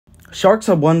Sharks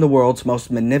are one of the world's most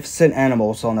magnificent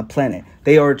animals on the planet.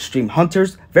 They are extreme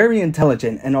hunters, very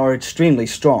intelligent, and are extremely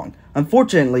strong.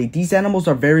 Unfortunately, these animals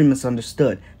are very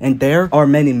misunderstood, and there are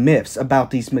many myths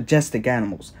about these majestic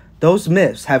animals. Those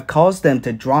myths have caused them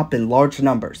to drop in large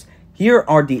numbers. Here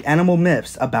are the animal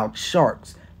myths about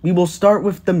sharks. We will start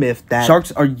with the myth that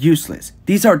sharks are useless.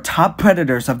 These are top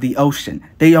predators of the ocean.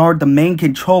 They are the main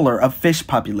controller of fish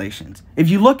populations. If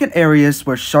you look at areas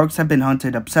where sharks have been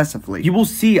hunted obsessively, you will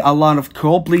see a lot of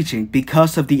coral bleaching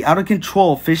because of the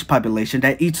out-of-control fish population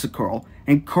that eats the coral.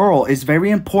 And coral is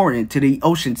very important to the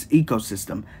ocean's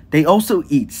ecosystem. They also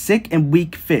eat sick and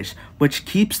weak fish, which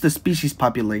keeps the species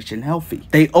population healthy.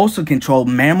 They also control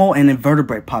mammal and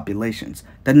invertebrate populations.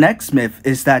 The next myth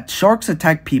is that sharks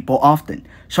attack people often.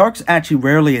 Sharks actually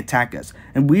rarely attack us,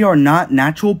 and we are not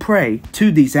natural prey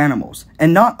to these animals.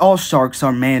 And not all sharks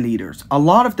are man-eaters. A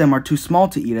lot of them are too small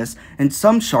to eat us, and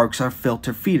some sharks are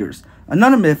filter feeders.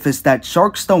 Another myth is that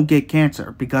sharks don't get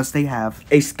cancer because they have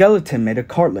a skeleton made of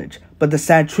cartilage. But the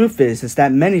sad truth is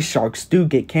that many sharks do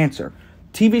get cancer.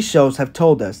 TV shows have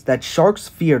told us that sharks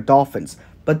fear dolphins,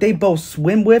 but they both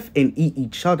swim with and eat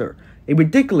each other. A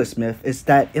ridiculous myth is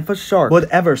that if a shark would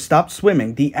ever stop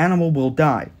swimming, the animal will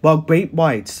die. While great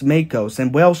whites, makos,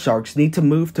 and whale sharks need to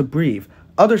move to breathe,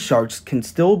 other sharks can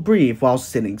still breathe while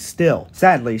sitting still.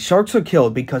 Sadly, sharks are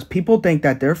killed because people think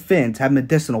that their fins have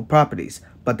medicinal properties,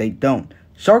 but they don't.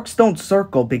 Sharks don't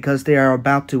circle because they are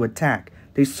about to attack.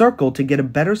 They circle to get a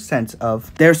better sense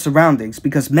of their surroundings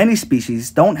because many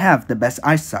species don't have the best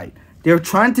eyesight. They are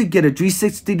trying to get a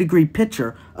 360-degree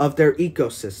picture of their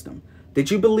ecosystem.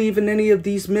 Did you believe in any of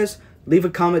these myths? Leave a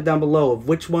comment down below of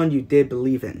which one you did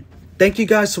believe in. Thank you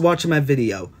guys for watching my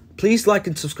video. Please like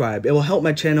and subscribe. It will help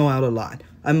my channel out a lot.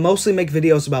 I mostly make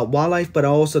videos about wildlife, but I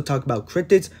also talk about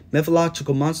cryptids,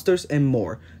 mythological monsters, and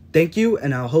more. Thank you,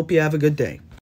 and I hope you have a good day.